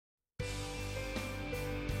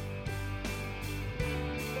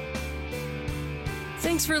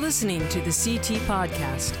Thanks for listening to the CT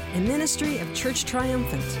Podcast, a ministry of Church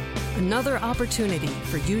Triumphant. Another opportunity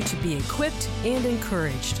for you to be equipped and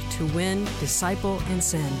encouraged to win, disciple, and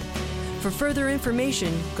send. For further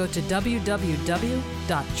information, go to www.churcht.org.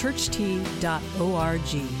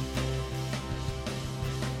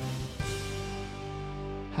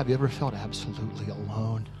 Have you ever felt absolutely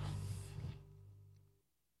alone?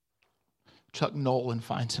 Chuck Nolan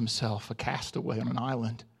finds himself a castaway on an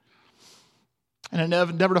island. And in an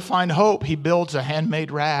endeavor to find hope, he builds a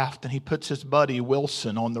handmade raft and he puts his buddy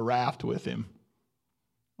Wilson on the raft with him.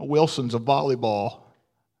 Wilson's a volleyball.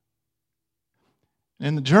 And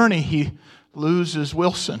in the journey, he loses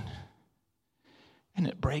Wilson. And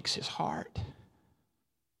it breaks his heart.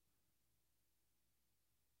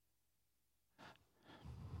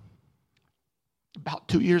 About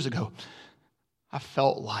 2 years ago, I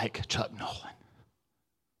felt like Chuck Nolan.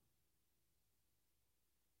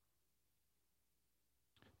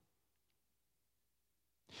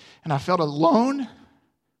 And I felt alone.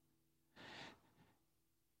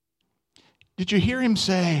 Did you hear him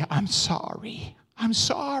say, "I'm sorry, I'm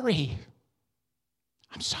sorry,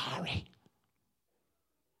 I'm sorry"?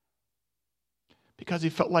 Because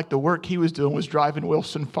he felt like the work he was doing was driving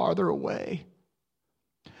Wilson farther away.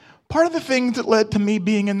 Part of the things that led to me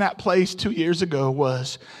being in that place 2 years ago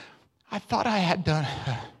was I thought I had done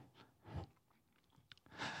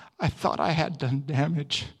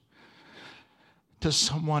damage to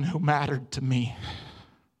someone who mattered to me.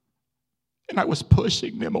 And I was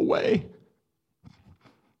pushing them away.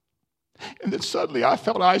 And then suddenly I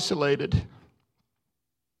felt isolated.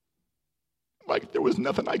 Like there was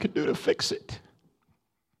nothing I could do to fix it.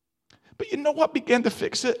 But you know what began to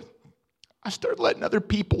fix it? I started letting other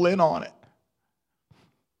people in on it.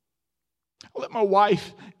 I let my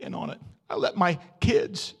wife in on it. I let my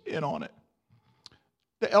kids in on it.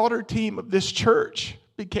 The elder team of this church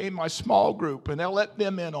became my small group, and I let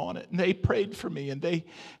them in on it. And they prayed for me, and they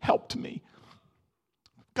helped me.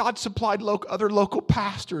 God supplied other local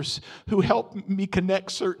pastors who helped me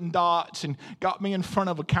connect certain dots and got me in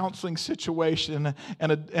front of a counseling situation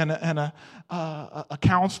and a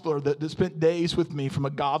counselor that spent days with me from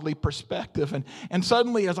a godly perspective. And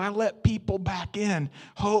suddenly, as I let people back in,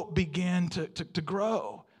 hope began to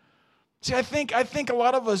grow. See, I think a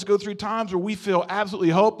lot of us go through times where we feel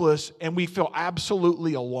absolutely hopeless and we feel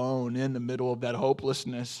absolutely alone in the middle of that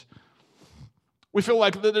hopelessness. We feel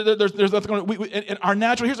like there's nothing going on. And our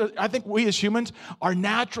natural, I think we as humans, our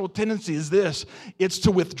natural tendency is this. It's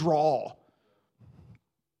to withdraw.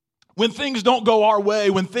 When things don't go our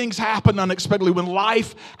way, when things happen unexpectedly, when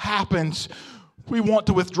life happens, we want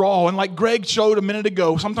to withdraw. And like Greg showed a minute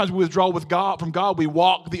ago, sometimes we withdraw from God. We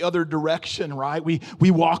walk the other direction, right? We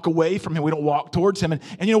walk away from Him. We don't walk towards Him. And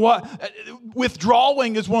you know what?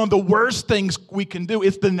 Withdrawing is one of the worst things we can do.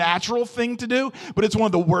 It's the natural thing to do, but it's one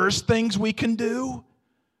of the worst things we can do.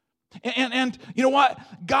 And you know what?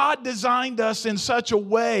 God designed us in such a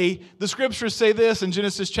way. The scriptures say this in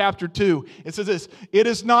Genesis chapter 2. It says this: "It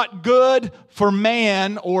is not good for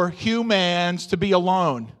man or humans to be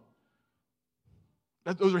alone."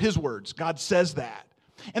 Those are His words. God says that.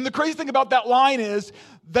 And the crazy thing about that line is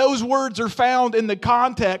those words are found in the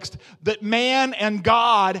context that man and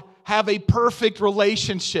God have a perfect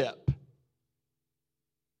relationship.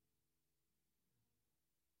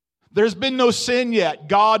 There's been no sin yet.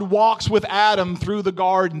 God walks with Adam through the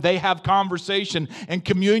garden. They have conversation and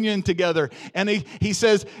communion together. And he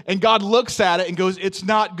says, and God looks at it and goes, "It's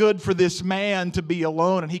not good for this man to be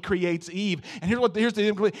alone." And He creates Eve. And here's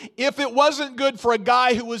the if it wasn't good for a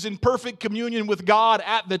guy who was in perfect communion with God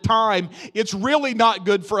at the time, it's really not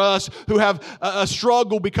good for us who have a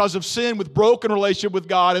struggle because of sin with broken relationship with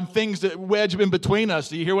God and things that wedge in between us.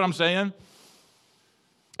 Do you hear what I'm saying?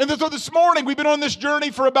 And so this morning, we've been on this journey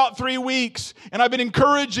for about 3 weeks, and I've been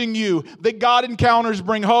encouraging you that God encounters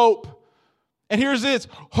bring hope. And here's this: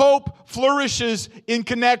 hope flourishes in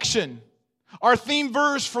connection. Our theme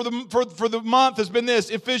verse for the month has been this,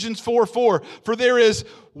 Ephesians 4:4. "For there is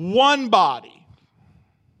one body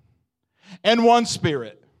and one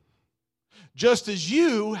Spirit, just as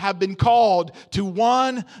you have been called to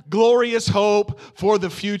one glorious hope for the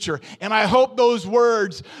future." And I hope those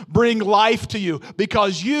words bring life to you,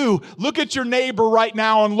 because you look at your neighbor right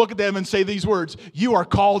now and look at them and say these words: you are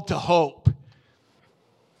called to hope.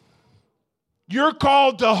 You're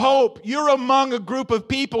called to hope. You're among a group of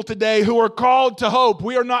people today who are called to hope.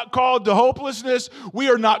 We are not called to hopelessness. We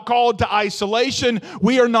are not called to isolation.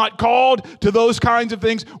 We are not called to those kinds of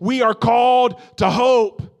things. We are called to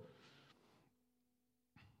hope.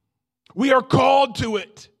 We are called to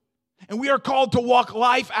it. And we are called to walk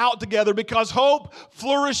life out together because hope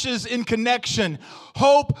flourishes in connection.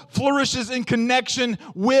 Hope flourishes in connection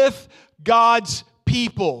with God's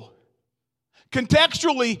people.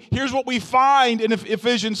 Contextually, here's what we find in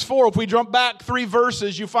Ephesians 4. If we jump back 3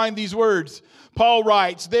 verses, you find these words. Paul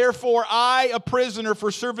writes, "Therefore I, a prisoner for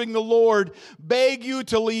serving the Lord, beg you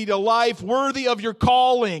to lead a life worthy of your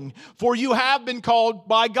calling, for you have been called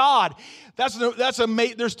by God."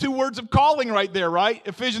 There's 2 words of calling right there, right?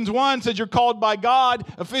 Ephesians 1 says you're called by God.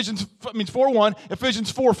 Ephesians 4:1. Ephesians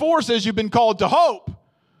 4:4 says you've been called to hope.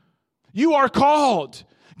 You are called.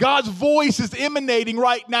 God's voice is emanating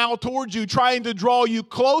right now towards you, trying to draw you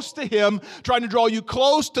close to Him, trying to draw you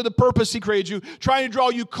close to the purpose He created you, trying to draw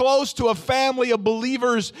you close to a family of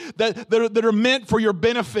believers that are meant for your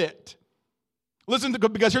benefit. Listen,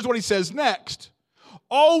 because here's what He says next.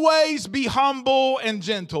 Always be humble and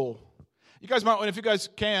gentle. You guys might, if you guys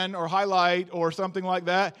can, or highlight or something like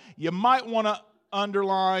that, you might want to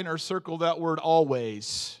underline or circle that word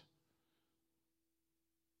always.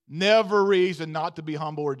 Never reason not to be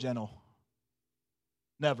humble or gentle.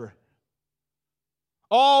 Never.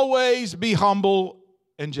 Always be humble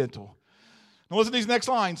and gentle. Now listen to these next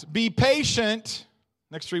lines. Be patient,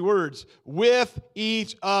 next 3 words, with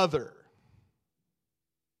each other.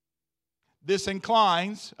 This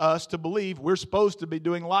inclines us to believe we're supposed to be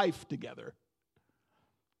doing life together.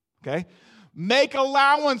 Okay? Make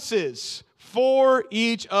allowances for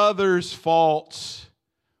each other's faults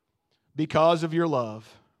because of your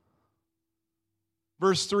love.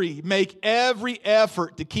 Verse 3, make every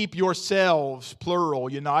effort to keep yourselves,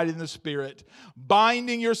 plural, united in the Spirit,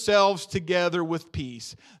 binding yourselves together with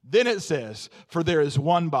peace. Then it says, for there is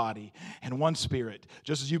one body and one Spirit,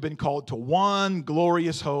 just as you've been called to one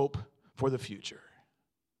glorious hope for the future.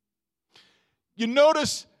 You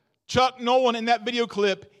notice Chuck Nolan in that video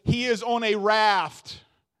clip, he is on a raft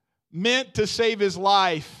meant to save his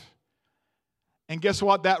life. And guess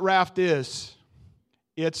what that raft is?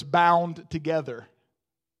 It's bound together.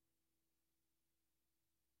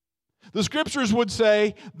 The scriptures would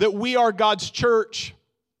say that we are God's church.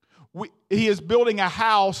 He is building a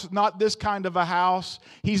house, not this kind of a house.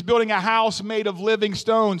 He's building a house made of living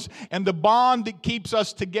stones. And the bond that keeps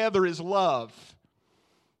us together is love.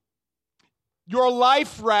 Your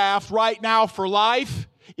life raft right now for life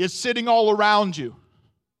is sitting all around you.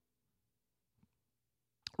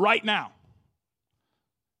 Right now.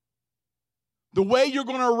 The way you're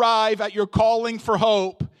going to arrive at your calling for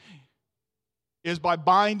hope is by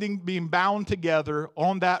being bound together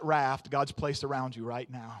on that raft God's placed around you right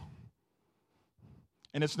now.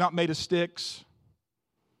 And it's not made of sticks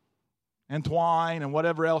and twine and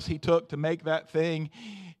whatever else He took to make that thing.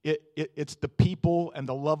 It's the people and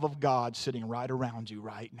the love of God sitting right around you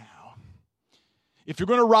right now. If you're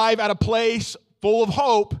going to arrive at a place full of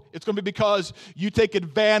hope, it's going to be because you take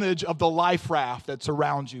advantage of the life raft that's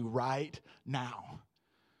around you right now.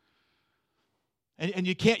 And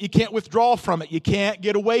you can't withdraw from it. You can't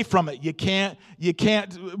get away from it. You can't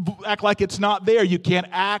act like it's not there. You can't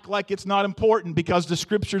act like it's not important because the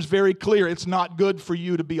Scripture's very clear. It's not good for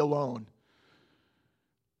you to be alone.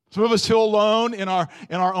 Some of us feel alone in our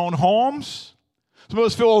own homes. Some of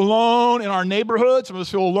us feel alone in our neighborhoods. Some of us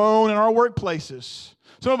feel alone in our workplaces.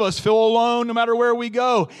 Some of us feel alone no matter where we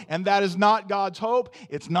go. And that is not God's hope.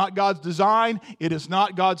 It's not God's design. It is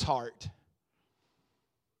not God's heart.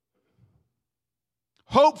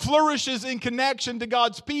 Hope flourishes in connection to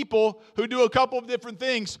God's people who do a couple of different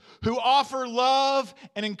things, who offer love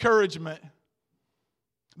and encouragement.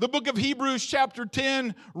 The book of Hebrews chapter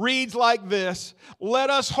 10 reads like this: let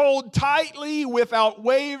us hold tightly without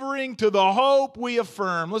wavering to the hope we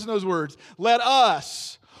affirm. Listen to those words. Let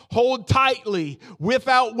us hold tightly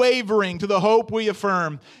without wavering to the hope we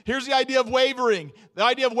affirm. Here's the idea of wavering. The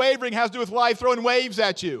idea of wavering has to do with life throwing waves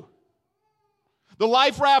at you. The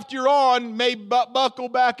life raft you're on may buckle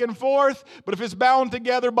back and forth, but if it's bound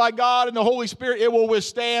together by God and the Holy Spirit, it will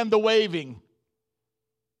withstand the waving.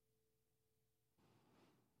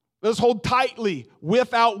 Let us hold tightly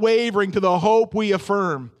without wavering to the hope we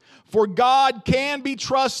affirm. For God can be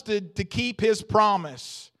trusted to keep His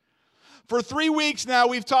promise. For 3 weeks now,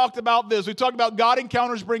 we've talked about this. We've talked about God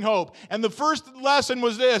encounters bring hope. And the first lesson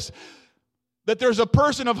was this, that there's a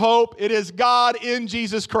person of hope. It is God in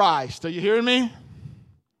Jesus Christ. Are you hearing me?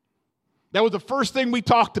 That was the first thing we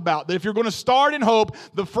talked about, that if you're going to start in hope,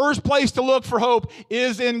 the first place to look for hope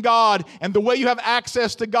is in God. And the way you have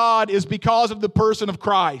access to God is because of the person of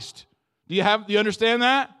Christ. Do you understand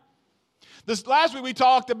that? Last week we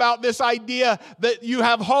talked about this idea that you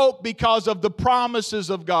have hope because of the promises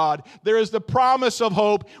of God. There is the promise of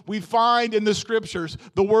hope we find in the Scriptures,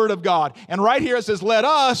 the Word of God. And right here it says, let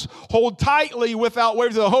us hold tightly without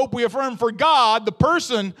wavering the hope we affirm, for God, the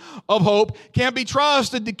person of hope, can be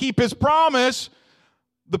trusted to keep His promise,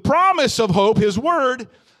 the promise of hope, His Word.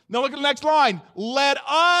 Now look at the next line. Let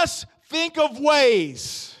us think of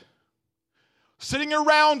ways. Sitting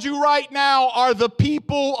around you right now are the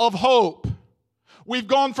people of hope. We've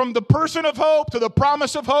gone from the person of hope to the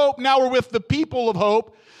promise of hope. Now we're with the people of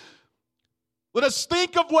hope. Let us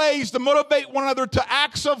think of ways to motivate one another to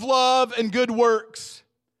acts of love and good works.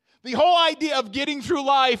 The whole idea of getting through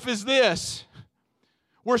life is this.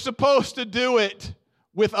 We're supposed to do it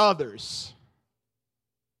with others.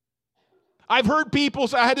 I've heard people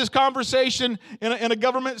say, I had this conversation in a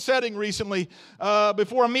government setting recently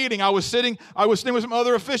before a meeting. I was sitting with some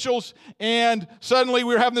other officials, and suddenly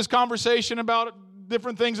we were having this conversation about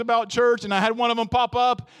different things about church, and I had one of them pop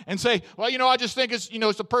up and say, well, I just think it's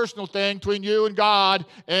a personal thing between you and God,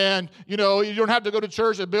 and, you don't have to go to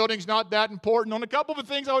church. The building's not that important. On a couple of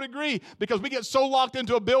things I would agree, because we get so locked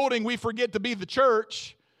into a building, we forget to be the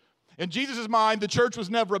church. In Jesus' mind, the church was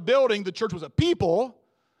never a building. The church was a people.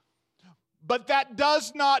 But that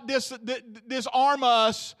does not disarm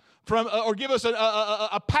us from, or give us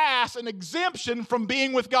a pass, an exemption from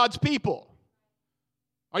being with God's people.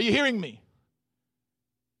 Are you hearing me?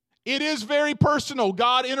 It is very personal.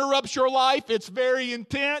 God interrupts your life. It's very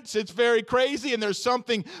intense. It's very crazy. And there's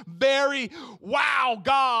something very, wow,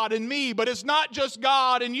 God and me. But it's not just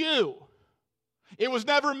God and you. It was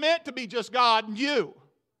never meant to be just God and you.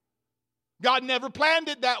 God never planned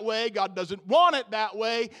it that way. God doesn't want it that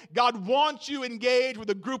way. God wants you engaged with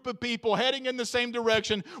a group of people heading in the same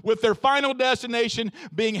direction with their final destination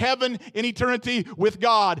being heaven in eternity with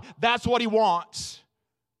God. That's what He wants.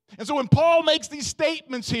 And so when Paul makes these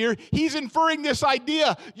statements here, he's inferring this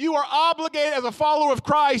idea. You are obligated as a follower of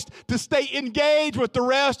Christ to stay engaged with the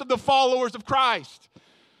rest of the followers of Christ.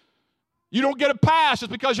 You don't get a pass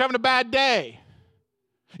just because you're having a bad day.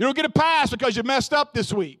 You don't get a pass because you messed up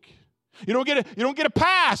this week. You don't get a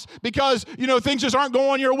pass because, things just aren't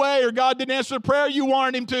going your way, or God didn't answer the prayer you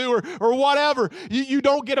wanted Him to, or whatever. You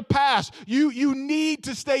don't get a pass. You need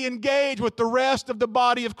to stay engaged with the rest of the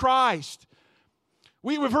body of Christ.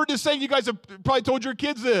 We've heard this saying, you guys have probably told your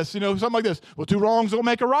kids this, something like this. Well, 2 wrongs don't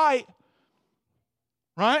make a right.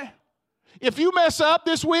 Right? If you mess up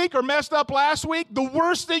this week or messed up last week, the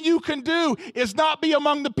worst thing you can do is not be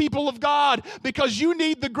among the people of God, because you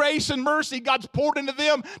need the grace and mercy God's poured into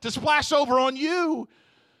them to splash over on you.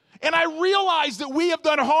 And I realize that we have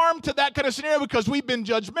done harm to that kind of scenario because we've been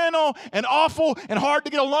judgmental and awful and hard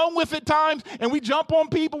to get along with at times, and we jump on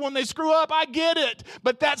people when they screw up. I get it.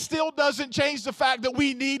 But that still doesn't change the fact that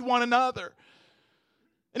we need one another.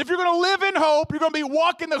 And if you're going to live in hope, you're going to be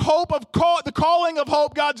walking the hope of the calling of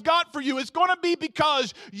hope God's got for you. It's going to be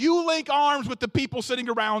because you link arms with the people sitting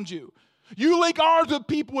around you. You link arms with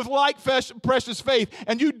people with like precious faith,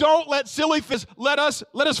 and you don't let silly things. Let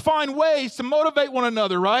us find ways to motivate one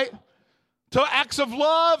another, right? To acts of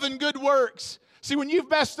love and good works. See, when you've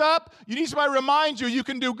messed up, you need somebody to remind you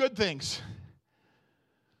can do good things.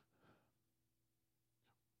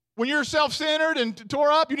 When you're self-centered and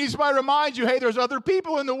tore up, you need somebody to remind you, hey, there's other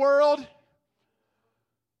people in the world.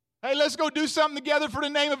 Hey, let's go do something together for the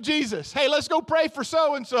name of Jesus. Hey, let's go pray for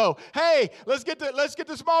so-and-so. Hey, let's get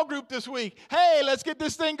the small group this week. Hey, let's get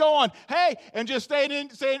this thing going. Hey, and just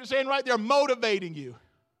staying right there, motivating you.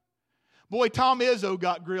 Boy, Tom Izzo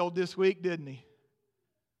got grilled this week, didn't he?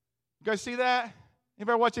 You guys see that?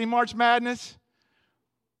 Anybody watch any March Madness?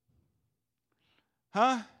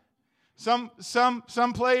 Huh?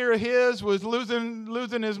 Some player of his was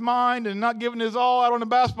losing his mind and not giving his all out on the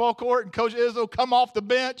basketball court, and Coach Izzo come off the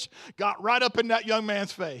bench, got right up in that young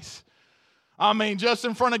man's face. I mean, just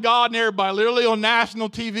in front of God and everybody, literally on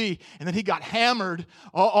national TV. And then he got hammered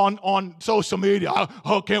on social media.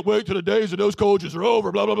 I can't wait till the days of those coaches are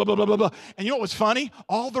over, blah, blah, blah, blah, blah, blah. And you know what was funny?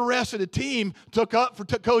 All the rest of the team took up for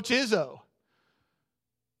Coach Izzo.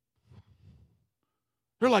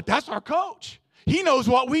 They're like, that's our coach. He knows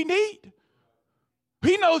what we need.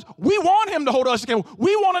 He knows we want him to hold us accountable.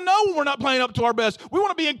 We want to know when we're not playing up to our best. We want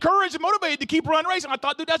to be encouraged and motivated to keep running race. And I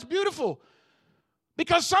thought, dude, that's beautiful.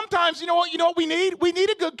 Because sometimes, you know what we need? We need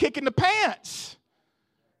a good kick in the pants.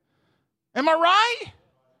 Am I right?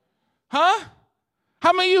 Huh?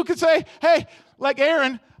 How many of you could say, hey, like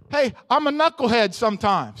Aaron, hey, I'm a knucklehead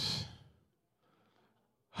sometimes?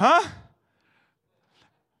 Huh?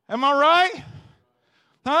 Am I right?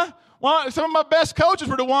 Huh? Well, some of my best coaches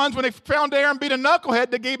were the ones when they found Aaron being a knucklehead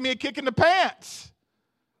that gave me a kick in the pants.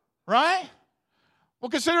 right? Well,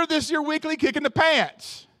 consider this your weekly kick in the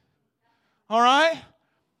pants. All right?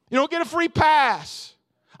 You don't get a free pass.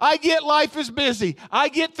 I get life is busy. I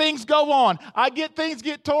get things go on. I get things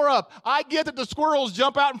get tore up. I get that the squirrels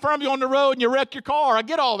jump out in front of you on the road and you wreck your car. I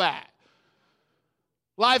get all that.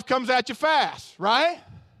 Life comes at you fast, right?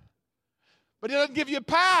 But it doesn't give you a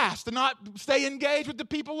pass to not stay engaged with the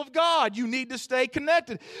people of God. You need to stay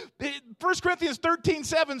connected. 1 Corinthians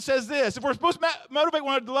 13:7 says this. If we're supposed to motivate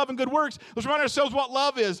one another to love and good works, let's remind ourselves what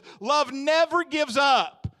love is. Love never gives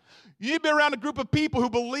up. You need to be around a group of people who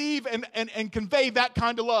believe and convey that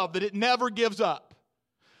kind of love, that it never gives up.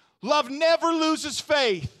 Love never loses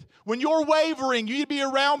faith. When you're wavering, you need to be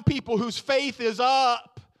around people whose faith is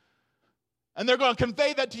up. And they're going to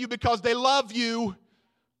convey that to you because they love you.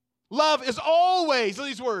 Love is always,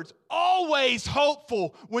 these words, always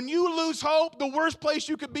hopeful. When you lose hope, the worst place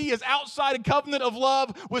you could be is outside a covenant of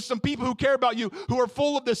love with some people who care about you, who are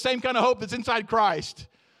full of the same kind of hope that's inside Christ.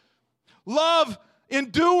 Love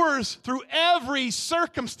endures through every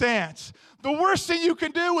circumstance. The worst thing you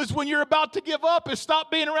can do is when you're about to give up is stop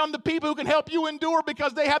being around the people who can help you endure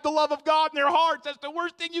because they have the love of God in their hearts. That's the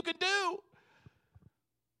worst thing you can do.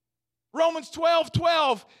 Romans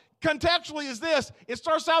 12:12 contextually is this. It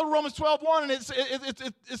starts out with Romans 12:1, and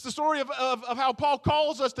it's the story of how Paul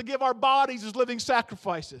calls us to give our bodies as living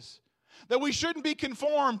sacrifices. That we shouldn't be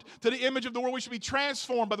conformed to the image of the world. We should be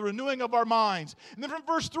transformed by the renewing of our minds. And then from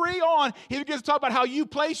verse 3 on, he begins to talk about how you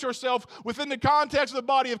place yourself within the context of the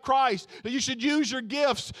body of Christ. That you should use your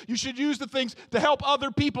gifts. You should use the things to help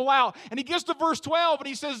other people out. And he gets to verse 12 and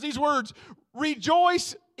he says these words,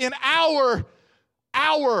 rejoice in our,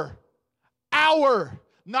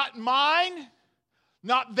 not mine,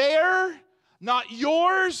 not their, not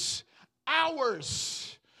yours, ours.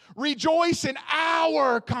 Rejoice in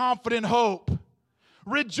our confident hope.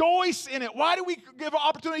 Rejoice in it. Why do we give an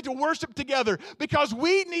opportunity to worship together? Because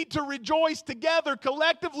we need to rejoice together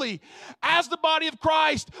collectively as the body of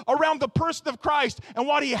Christ around the person of Christ and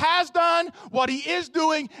what he has done, what he is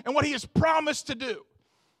doing, and what he has promised to do.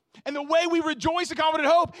 And the way we rejoice in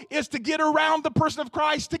confident hope is to get around the person of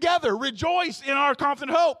Christ together. Rejoice in our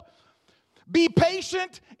confident hope. Be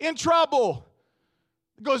patient in trouble.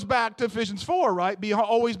 It goes back to Ephesians 4, right?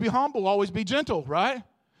 Always be humble, always be gentle, right?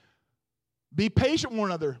 Be patient with one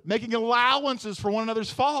another, making allowances for one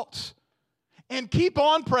another's faults. And keep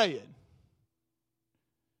on praying.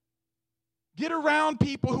 Get around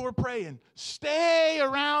people who are praying. Stay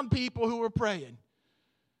around people who are praying.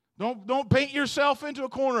 Don't paint yourself into a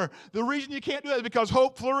corner. The reason you can't do that is because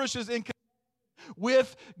hope flourishes in connection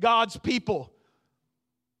with God's people.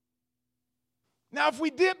 Now, if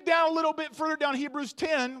we dip down a little bit further down Hebrews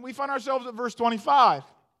 10, we find ourselves at verse 25.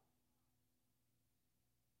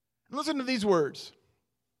 And listen to these words.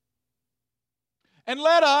 And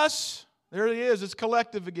let us, there it is, it's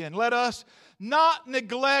collective again. Let us not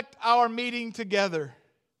neglect our meeting together.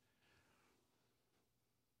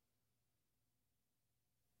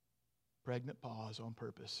 Pregnant pause on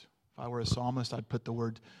purpose. If I were a psalmist, I'd put the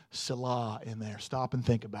word Selah in there. Stop and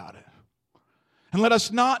think about it. And let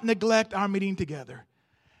us not neglect our meeting together,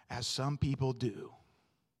 as some people do,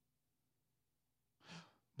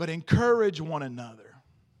 but encourage one another,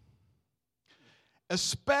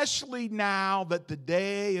 especially now that the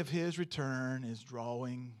day of his return is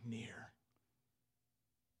drawing near.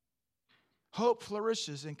 Hope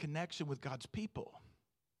flourishes in connection with God's people.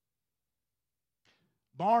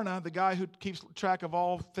 Barna, the guy who keeps track of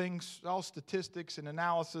all things, all statistics and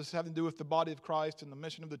analysis having to do with the body of Christ and the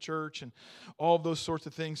mission of the church and all of those sorts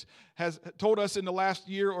of things, has told us in the last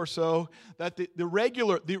year or so that the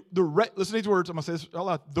regular, listen to these words, I'm going to say this out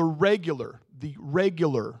loud, the regular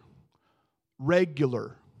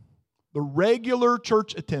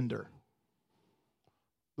church attender,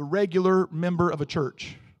 the regular member of a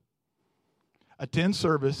church, attends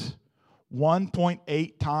service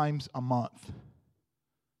 1.8 times a month.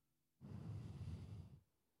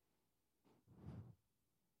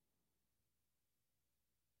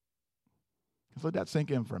 Let that sink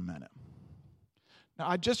in for a minute. Now,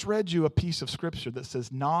 I just read you a piece of scripture that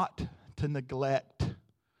says not to neglect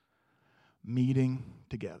meeting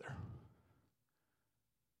together.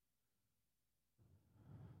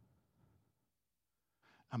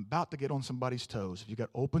 I'm about to get on somebody's toes. If you got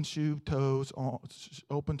open-toe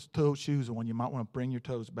shoes on, you might want to bring your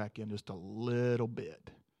toes back in just a little bit.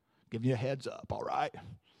 Giving you a heads up, all right?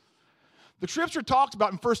 The scripture talks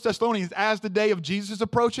about in 1 Thessalonians, as the day of Jesus is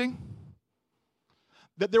approaching,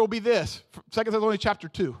 that there will be this, 2 Thessalonians chapter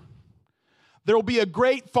 2. There will be a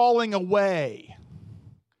great falling away.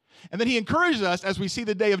 And then he encourages us, as we see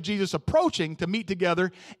the day of Jesus approaching, to meet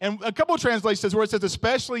together. And a couple of translations says where it says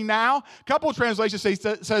especially now. A couple of translations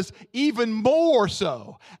says even more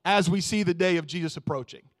so as we see the day of Jesus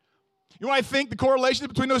approaching. You know what I think the correlation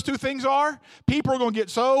between those two things are? People are going to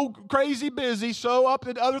get so crazy busy, so up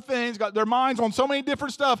to other things, got their minds on so many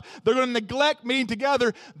different stuff, they're going to neglect meeting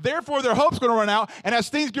together. Therefore, their hope's going to run out. And as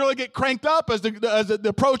things really get cranked up, as the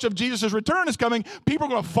approach of Jesus' return is coming, people are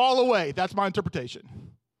going to fall away. That's my interpretation.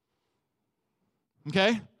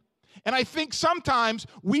 Okay? And I think sometimes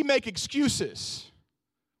we make excuses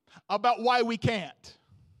about why we can't.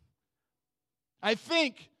 I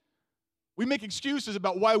think we make excuses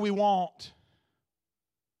about why we won't.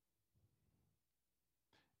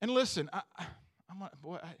 And listen, I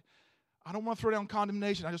don't want to throw down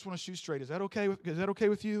condemnation. I just want to shoot straight. Is that okay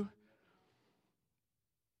with you?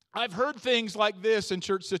 I've heard things like this in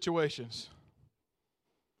church situations.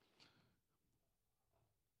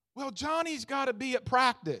 Well, Johnny's got to be at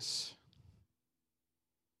practice.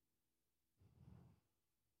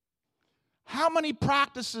 How many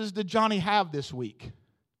practices did Johnny have this week?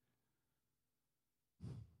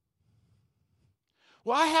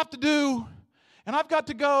 Well, I have to do, and I've got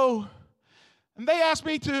to go, and they asked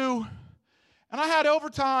me to, and I had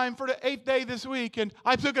overtime for the 8th day this week, and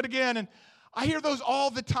I took it again, and I hear those all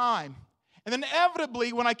the time. And then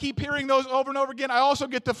inevitably, when I keep hearing those over and over again, I also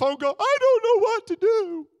get the phone call, I don't know what to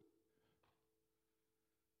do.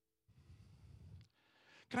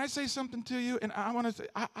 Can I say something to you? And I want to say,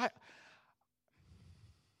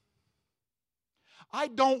 I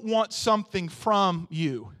don't want something from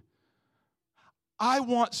you. I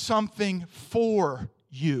want something for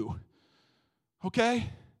you. Okay?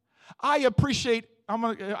 I appreciate,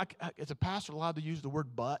 as a pastor, allowed to use the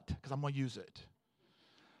word but, because I'm going to use it.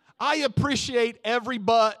 I appreciate every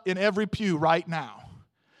butt in every pew right now.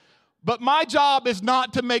 But my job is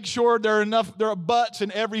not to make sure there are butts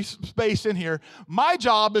in every space in here. My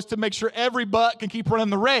job is to make sure every butt can keep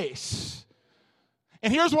running the race.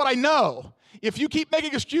 And here's what I know. If you keep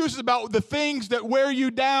making excuses about the things that wear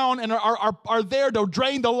you down and are there to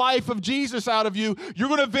drain the life of Jesus out of you, you're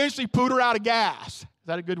going to eventually pooter out of gas. Is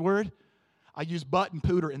that a good word? I use butt and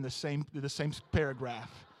pooter in the same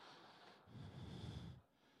paragraph.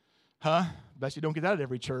 Huh? Bet you don't get that at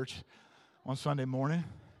every church on Sunday morning.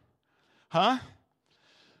 Huh?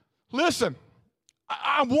 Listen,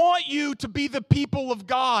 I want you to be the people of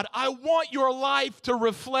God. I want your life to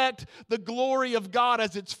reflect the glory of God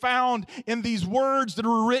as it's found in these words that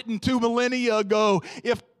were written 2 millennia ago.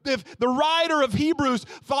 If the writer of Hebrews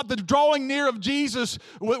thought the drawing near of Jesus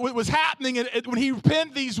was happening when he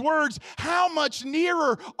penned these words, how much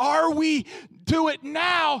nearer are we to it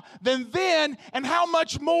now than then? And how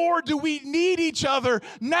much more do we need each other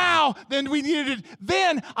now than we needed it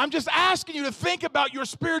then? I'm just asking you to think about your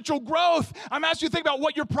spiritual growth. I'm asking you to think about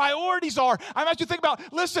what your priorities are. I'm asking you to think about,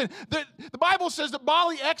 listen, the Bible says that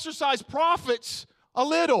bodily exercise profits a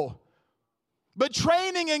little. But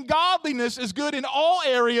training in godliness is good in all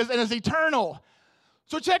areas and is eternal.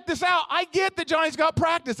 So check this out. I get that Johnny's got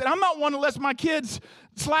practice, and I'm not one to let my kids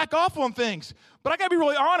slack off on things. But I got to be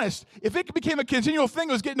really honest. If it became a continual thing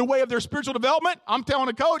that was getting in the way of their spiritual development, I'm telling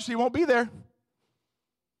the coach he won't be there.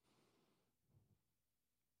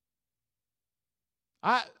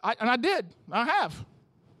 I did. I have.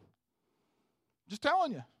 Just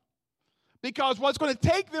telling you. Because what's going to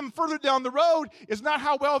take them further down the road is not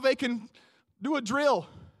how well they can do a drill.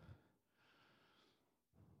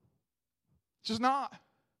 It's just not.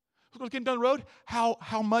 What's going to get down the road?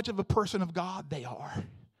 How much of a person of God they are.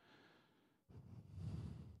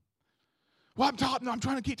 Well, I'm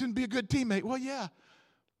trying to keep them to be a good teammate. Well, yeah,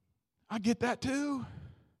 I get that too.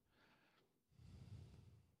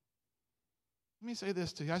 Let me say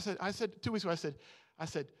this to you. I said 2 weeks ago, I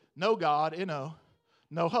said, no God,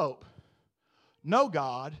 no hope. No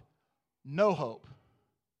God, no hope.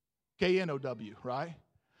 K-N-O-W, right?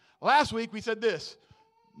 Last week we said this.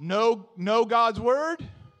 No God's word,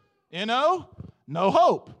 N-O, no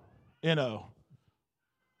hope, N-O.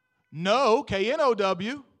 No,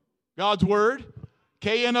 K-N-O-W, God's word,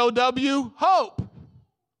 K-N-O-W, hope.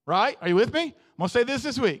 Right? Are you with me? I'm going to say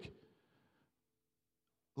this week.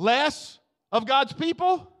 Less of God's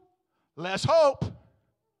people, less hope.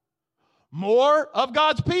 More of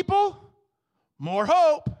God's people, more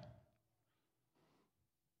hope.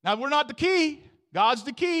 Now, we're not the key. God's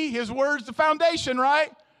the key. His word's the foundation, right?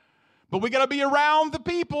 But we got to be around the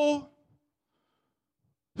people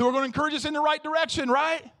who are going to encourage us in the right direction,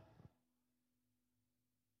 right?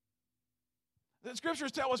 The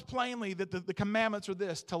scriptures tell us plainly that the commandments are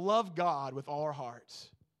this: to love God with all our hearts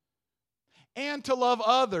and to love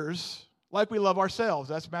others like we love ourselves.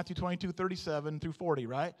 That's Matthew 22, 37 through 40,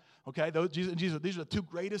 right? Okay, these are the two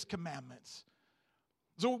greatest commandments.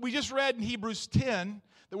 So we just read in Hebrews 10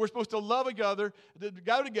 that we're supposed to love each other, to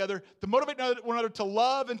gather together, to motivate one another to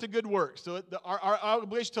love and to good works. So our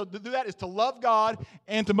obligation to do that is to love God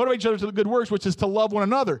and to motivate each other to the good works, which is to love one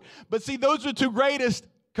another. But see, those are the two greatest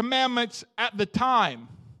commandments at the time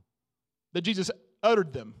that Jesus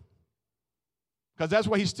uttered them. Because that's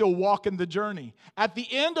why he's still walking the journey. At the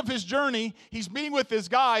end of his journey, he's meeting with his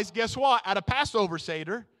guys, guess what? At a Passover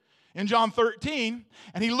Seder in John 13.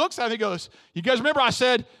 And he looks at them and he goes, you guys remember I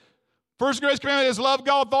said, first greatest commandment is love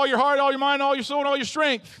God with all your heart, all your mind, all your soul, and all your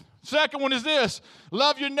strength. Second one is this,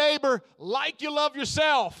 love your neighbor like you love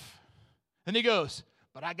yourself. And he goes,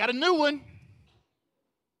 but I got a new one.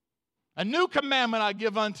 A new commandment I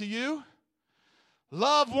give unto you.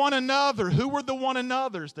 Love one another. Who were the one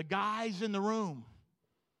another's? The guys in the room.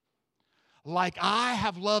 Like I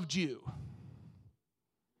have loved you.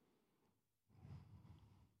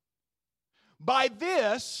 By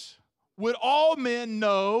this would all men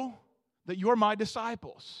know that you're my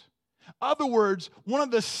disciples. Other words, one of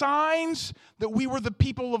the signs that we were the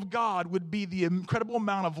people of God would be the incredible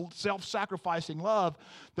amount of self-sacrificing love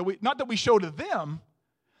that not that we show to them,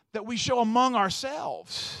 that we show among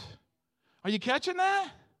ourselves. Are you catching that?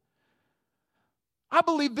 I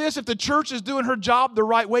believe this, if the church is doing her job the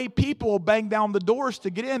right way, people will bang down the doors to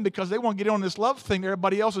get in because they want to get in on this love thing that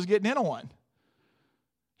everybody else is getting in on.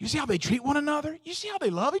 You see how they treat one another? You see how they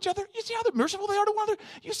love each other? You see how merciful they are to one another?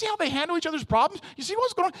 You see how they handle each other's problems? You see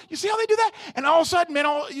what's going on? You see how they do that? And all of a sudden, man,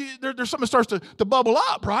 there's something that starts to bubble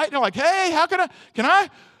up, right? And they're like, hey, how can I?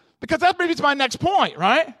 Because that brings me to my next point,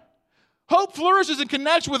 right? Hope flourishes in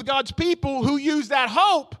connection with God's people who use that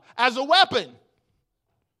hope as a weapon.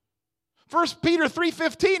 1 Peter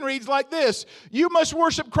 3:15 reads like this, you must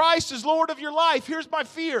worship Christ as Lord of your life. Here's my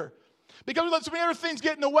fear. Because we let so many other things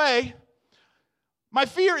get in the way. My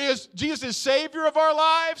fear is Jesus is Savior of our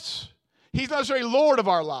lives. He's not necessarily Lord of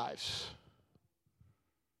our lives.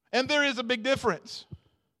 And there is a big difference.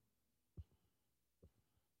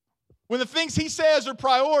 When the things he says are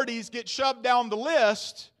priorities get shoved down the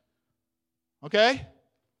list, okay?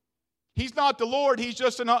 He's not the Lord, he's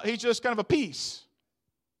just kind of a piece.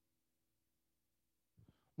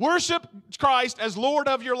 Worship Christ as Lord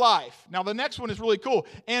of your life. Now, the next one is really cool.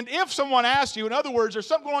 And if someone asks you, in other words, there's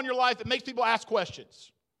something going on in your life that makes people ask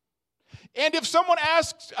questions. And if someone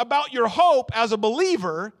asks about your hope as a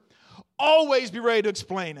believer, always be ready to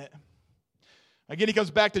explain it. Again, he comes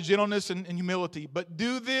back to gentleness and humility. But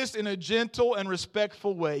do this in a gentle and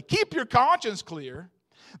respectful way. Keep your conscience clear.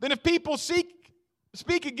 Then if people speak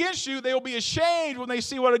against you, they will be ashamed when they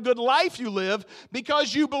see what a good life you live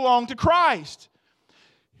because you belong to Christ.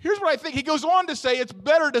 Here's what I think. He goes on to say it's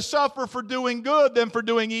better to suffer for doing good than for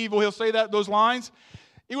doing evil. He'll say those lines.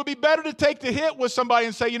 It would be better to take the hit with somebody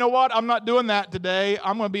and say, you know what, I'm not doing that today.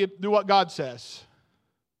 I'm going to do what God says.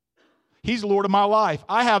 He's the Lord of my life.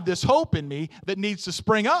 I have this hope in me that needs to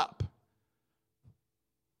spring up.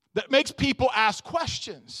 That makes people ask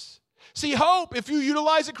questions. See, hope, if you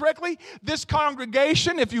utilize it correctly, this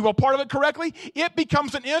congregation, if you are part of it correctly, it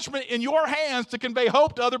becomes an instrument in your hands to convey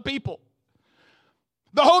hope to other people.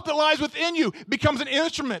 The hope that lies within you becomes an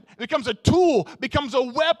instrument, becomes a tool, becomes a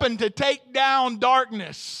weapon to take down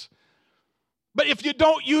darkness. But if you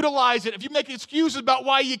don't utilize it, if you make excuses about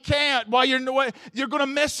why you can't, why you're going to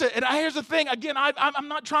miss it. And here's the thing, again, I'm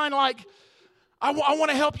not trying to I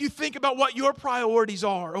want to help you think about what your priorities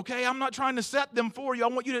are, okay? I'm not trying to set them for you. I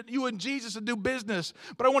want you and Jesus to do business.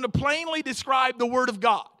 But I want to plainly describe the Word of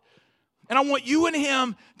God. And I want you and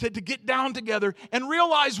him to get down together and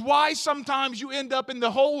realize why sometimes you end up in the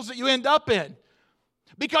holes that you end up in.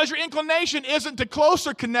 Because your inclination isn't to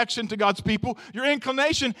closer connection to God's people. Your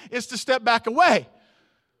inclination is to step back away.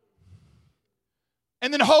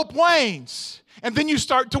 And then hope wanes. And then you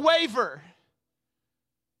start to waver.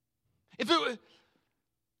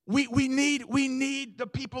 We need the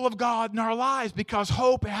people of God in our lives because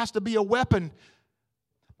hope has to be a weapon.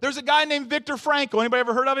 There's a guy named Viktor Frankl. Anybody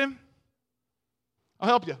ever heard of him? I'll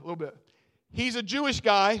help you a little bit. He's a Jewish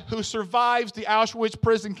guy who survives the Auschwitz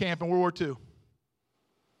prison camp in World War II.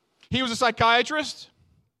 He was a psychiatrist,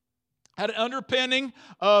 had an underpinning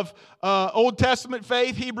of Old Testament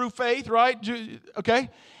faith, Hebrew faith, right? Okay?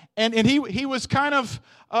 And he was kind of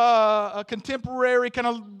a contemporary, kind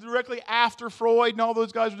of directly after Freud and all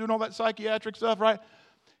those guys were doing all that psychiatric stuff, right?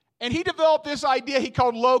 And he developed this idea he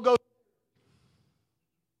called logos.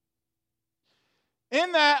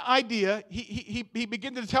 In that idea, he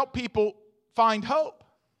began to help people find hope.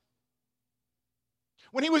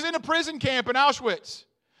 When he was in a prison camp in Auschwitz,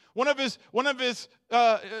 One of his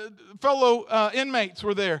fellow inmates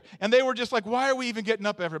were there, and they were just like, why are we even getting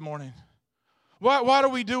up every morning? What are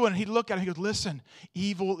we doing? And he'd look at him and he goes, listen,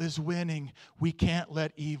 evil is winning. We can't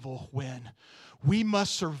let evil win. We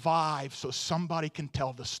must survive so somebody can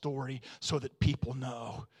tell the story so that people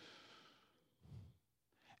know.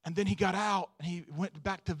 And then he got out and he went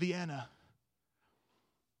back to Vienna.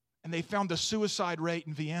 And they found the suicide rate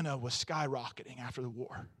in Vienna was skyrocketing after the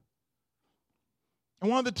war. And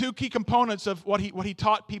one of the two key components of what he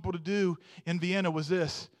taught people to do in Vienna was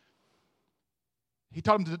this. He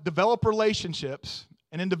taught them to develop relationships.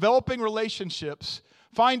 And in developing relationships,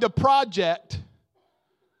 find a project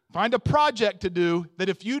to do that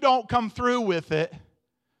if you don't come through with it,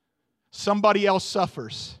 somebody else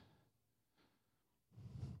suffers.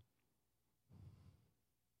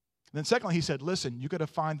 And then secondly, he said, listen, you got to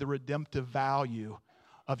find the redemptive value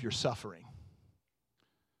of your suffering.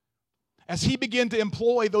 As he began to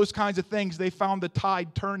employ those kinds of things, they found the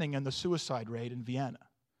tide turning in the suicide rate in Vienna.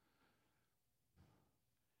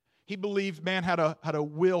 He believed man had a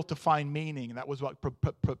will to find meaning, and that was what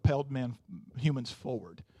propelled humans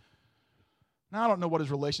forward. Now, I don't know what his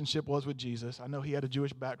relationship was with Jesus. I know he had a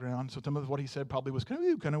Jewish background, so some of what he said probably was kind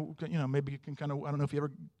of, maybe you can I don't know if he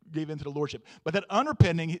ever gave into the Lordship. But that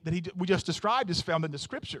underpinning that we just described is found in the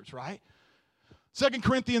Scriptures, right? 2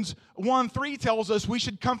 Corinthians 1:3 tells us we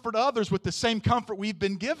should comfort others with the same comfort we've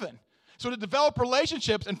been given. So to develop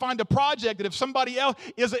relationships and find a project that if somebody else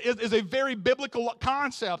is a very biblical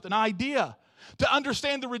concept, an idea. To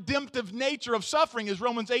understand the redemptive nature of suffering is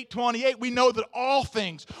Romans 8:28. We know that all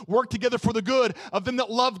things work together for the good of them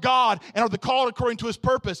that love God and are the called according to His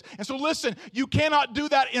purpose. And so listen, you cannot do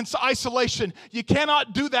that in isolation. You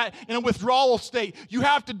cannot do that in a withdrawal state. You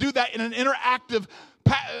have to do that in an interactive,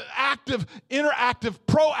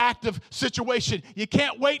 proactive situation. You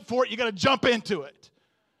can't wait for it. You got to jump into it.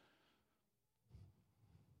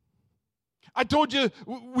 I told you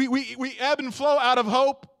we ebb and flow out of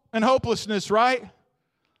hope and hopelessness, right?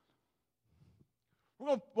 We're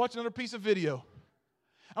going to watch another piece of video.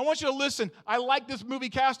 I want you to listen. I like this movie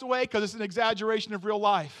Castaway because it's an exaggeration of real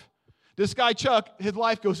life. This guy, Chuck, his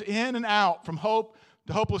life goes in and out from hope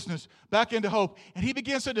to hopelessness, back into hope. And he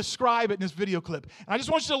begins to describe it in this video clip. And I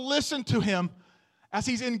just want you to listen to him as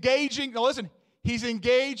he's engaging. Now listen, he's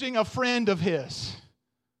engaging a friend of his.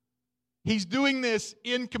 He's doing this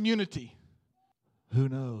in community. Who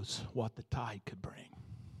knows what the tide could bring?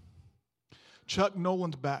 Chuck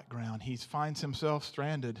Nolan's background, he finds himself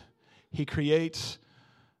stranded. He creates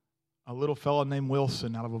a little fellow named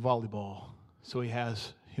Wilson out of a volleyball, so he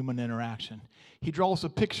has human interaction. He draws a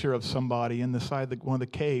picture of somebody in the side of one of the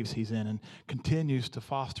caves he's in and continues to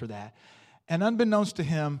foster that. And unbeknownst to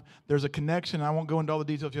him, there's a connection. I won't go into all the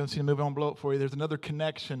details if you haven't seen the movie. I won't blow it for you. There's another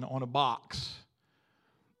connection on a box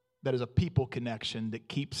that is a people connection that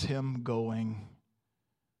keeps him going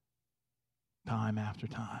time after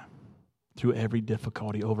time. Through every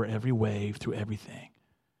difficulty, over every wave, through everything.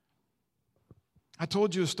 I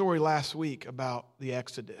told you a story last week about the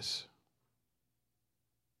Exodus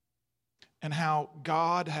and how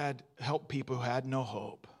God had helped people who had no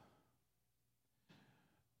hope.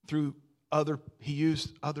 He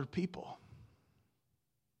used other people.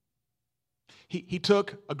 He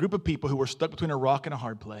took a group of people who were stuck between a rock and a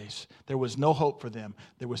hard place. There was no hope for them.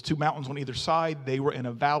 There was two mountains on either side. They were in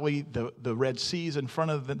a valley. The Red Sea's in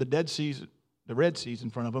front of them. The Red Sea's in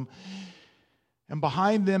front of them. And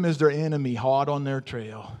behind them is their enemy, hot on their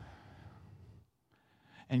trail.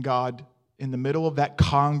 And God, in the middle of that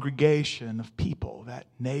congregation of people, that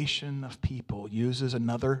nation of people, uses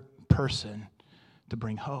another person to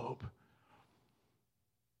bring hope.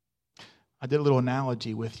 I did a little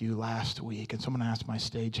analogy with you last week, and someone asked my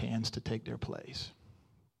stage hands to take their place.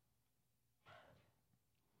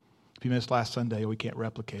 If you missed last Sunday, we can't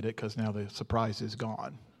replicate it because now the surprise is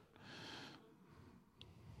gone.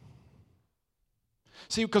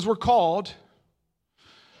 See, because we're called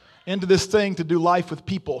into this thing to do life with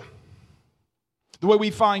people. The way we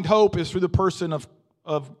find hope is through the person of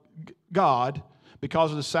God,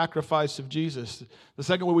 because of the sacrifice of Jesus. The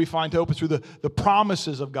second way we find hope is through the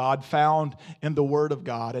promises of God found in the Word of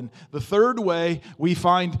God. And the third way we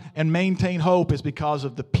find and maintain hope is because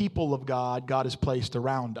of the people of God has placed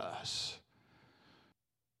around us.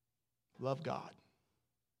 Love God.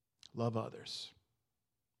 Love others.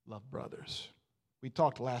 Love brothers. We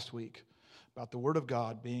talked last week about the Word of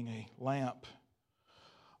God being a lamp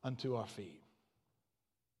unto our feet.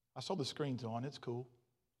 I saw the screens on. It's cool.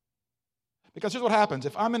 Because here's what happens.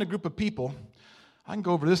 If I'm in a group of people, I can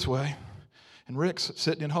go over this way, and Rick's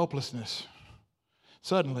sitting in hopelessness.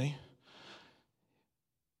 Suddenly,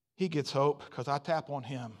 he gets hope because I tap on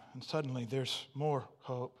him, and suddenly there's more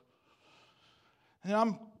hope. And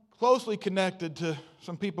I'm closely connected to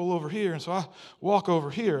some people over here, and so I walk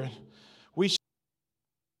over here,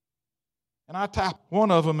 and I tap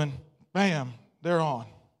one of them, and bam, they're on.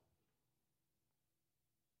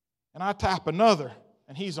 And I tap another,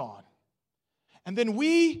 and he's on. And then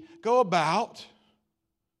we go about,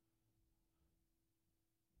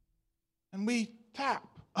 and we tap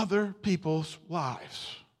other people's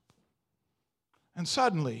lives. And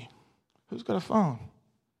suddenly, who's got a phone?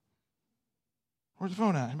 Where's the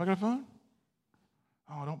phone at? Anybody got a phone?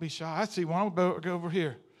 Oh, don't be shy. I see one. I'm going to go over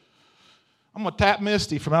here. I'm going to tap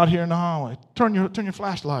Misty from out here in the hallway. Turn your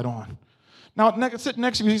flashlight on. Now, sitting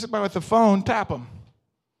next to you, he's somebody with the phone. Tap him.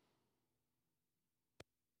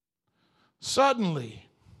 Suddenly,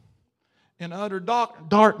 in utter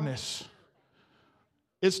darkness,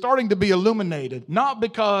 it's starting to be illuminated, not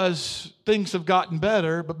because things have gotten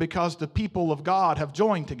better, but because the people of God have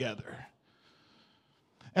joined together.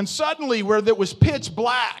 And suddenly, where there was pitch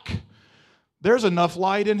black, there's enough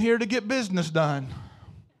light in here to get business done.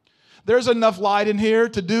 There's enough light in here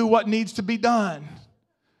to do what needs to be done.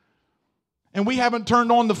 And we haven't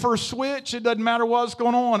turned on the first switch. It doesn't matter what's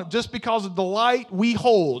going on. Just because of the light we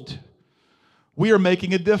hold, we are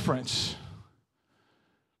making a difference.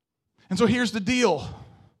 And so here's the deal.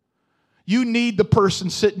 You need the person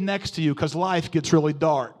sitting next to you because life gets really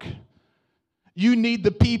dark. You need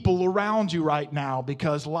the people around you right now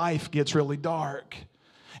because life gets really dark.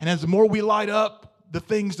 And as the more we light up the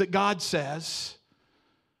things that God says,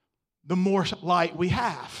 the more light we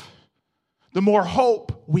have, the more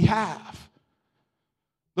hope we have.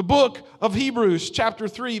 The book of Hebrews, chapter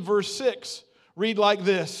 3, verse 6, read like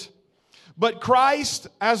this. But Christ,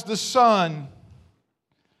 as the Son,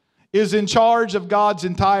 is in charge of God's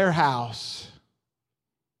entire house.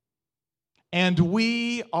 And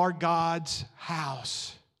we are God's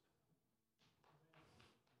house.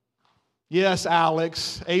 Yes,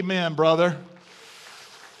 Alex. Amen, brother.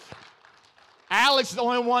 Alex is the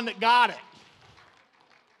only one that got it.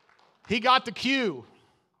 He got the cue.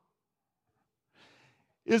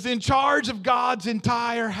 Is in charge of God's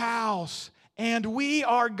entire house. And we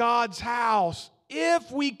are God's house if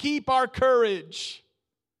we keep our courage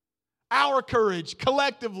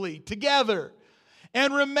collectively, together,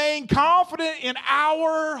 and remain confident in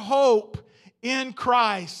our hope in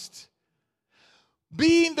Christ.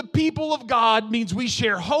 Being the people of God means we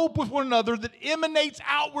share hope with one another that emanates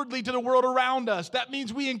outwardly to the world around us. That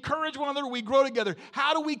means we encourage one another, we grow together.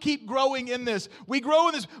 How do we keep growing in this? We grow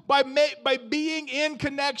in this by being in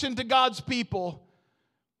connection to God's people.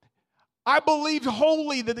 I believe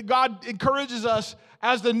wholly that God encourages us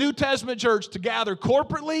as the New Testament church to gather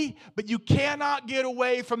corporately, but you cannot get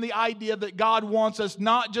away from the idea that God wants us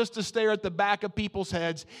not just to stare at the back of people's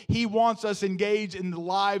heads. He wants us engaged in the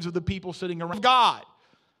lives of the people sitting around God.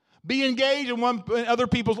 Be engaged in other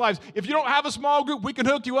people's lives. If you don't have a small group, we can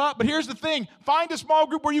hook you up. But here's the thing. Find a small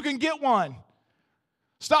group where you can get one.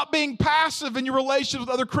 Stop being passive in your relationship with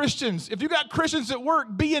other Christians. If you got Christians at work,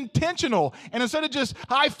 be intentional. And instead of just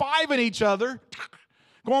high-fiving each other,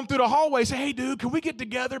 going through the hallway, say, hey, dude, can we get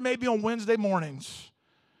together maybe on Wednesday mornings?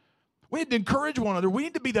 We need to encourage one another. We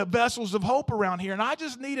need to be the vessels of hope around here. And I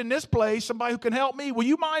just need in this place somebody who can help me. Will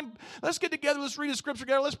you mind? Let's get together. Let's read the scripture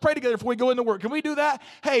together. Let's pray together before we go into work. Can we do that?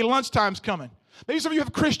 Hey, lunchtime's coming. Maybe some of you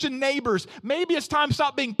have Christian neighbors. Maybe it's time to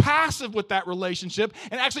stop being passive with that relationship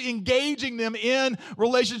and actually engaging them in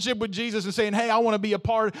relationship with Jesus and saying, hey, I want to be a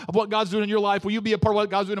part of what God's doing in your life. Will you be a part of what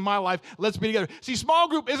God's doing in my life? Let's be together. See, small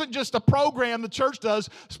group isn't just a program the church does.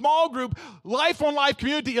 Small group, life on life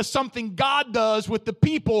community is something God does with the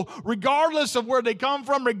people, regardless of where they come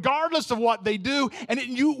from, regardless of what they do. And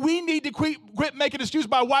we need to quit making excuses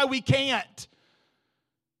about why we can't.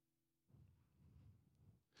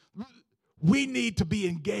 We need to be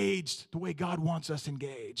engaged the way God wants us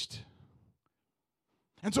engaged.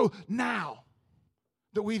 And so now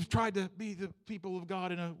that we've tried to be the people of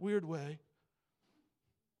God in a weird way,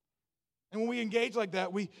 and when we engage like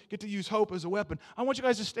that, we get to use hope as a weapon. I want you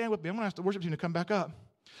guys to stand with me. I'm going to ask the worship team to come back up.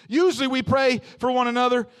 Usually we pray for one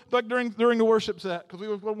another like during the worship set because we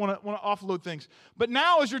want to offload things. But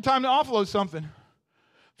now is your time to offload something.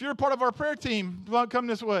 If you're a part of our prayer team, come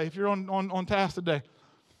this way if you're on task today.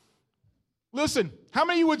 Listen, how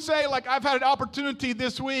many of you would say, like, I've had an opportunity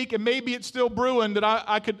this week, and maybe it's still brewing, that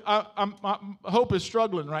hope is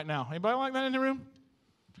struggling right now? Anybody like that in the room?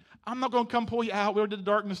 I'm not going to come pull you out. We already did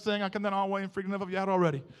the darkness thing. I come down all the way and freaking enough of you out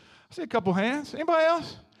already. I see a couple hands. Anybody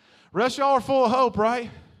else? Rest of y'all are full of hope,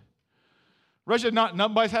 right? Rest of you,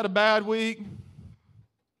 nobody's had a bad week.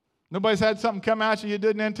 Nobody's had something come at you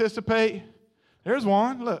didn't anticipate. There's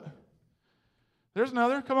one. Look. There's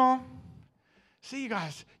another. Come on. See, you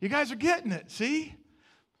guys are getting it. See?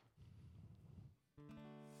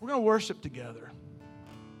 We're going to worship together.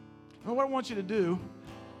 Well, what I want you to do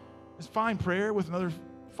is find prayer with another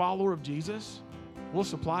follower of Jesus. We'll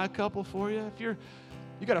supply a couple for you. If you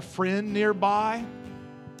got a friend nearby,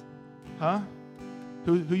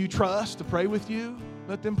 who you trust to pray with you,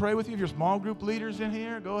 let them pray with you. If your small group leaders in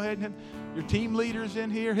here, go ahead and your team leaders in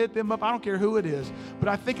here, hit them up. I don't care who it is. But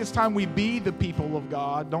I think it's time we be the people of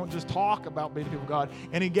God. Don't just talk about being the people of God,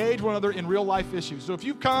 and engage one another in real life issues. So if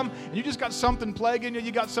you come and you just got something plaguing you,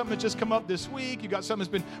 you got something that just come up this week, you got something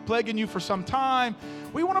that's been plaguing you for some time,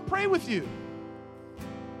 we want to pray with you.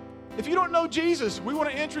 If you don't know Jesus, we want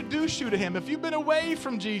to introduce you to him. If you've been away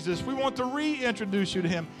from Jesus, we want to reintroduce you to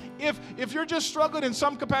him. If you're just struggling in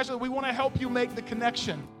some capacity, we want to help you make the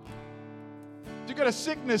connection. If you've got a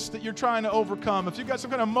sickness that you're trying to overcome, if you've got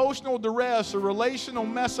some kind of emotional duress or relational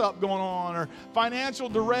mess up going on, or financial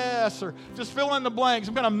duress, or just fill in the blank,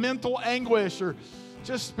 some kind of mental anguish, or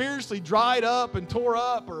just spiritually dried up and tore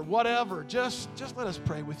up, or whatever, just let us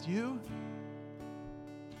pray with you.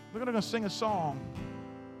 We're going to sing a song.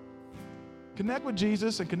 Connect with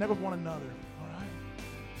Jesus and connect with one another. All right?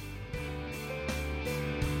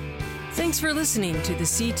 Thanks for listening to the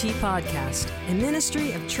CT Podcast, a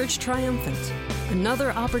ministry of Church Triumphant.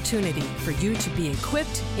 Another opportunity for you to be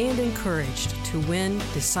equipped and encouraged to win,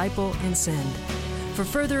 disciple, and send. For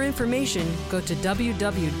further information, go to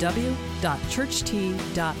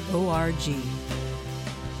www.churcht.org.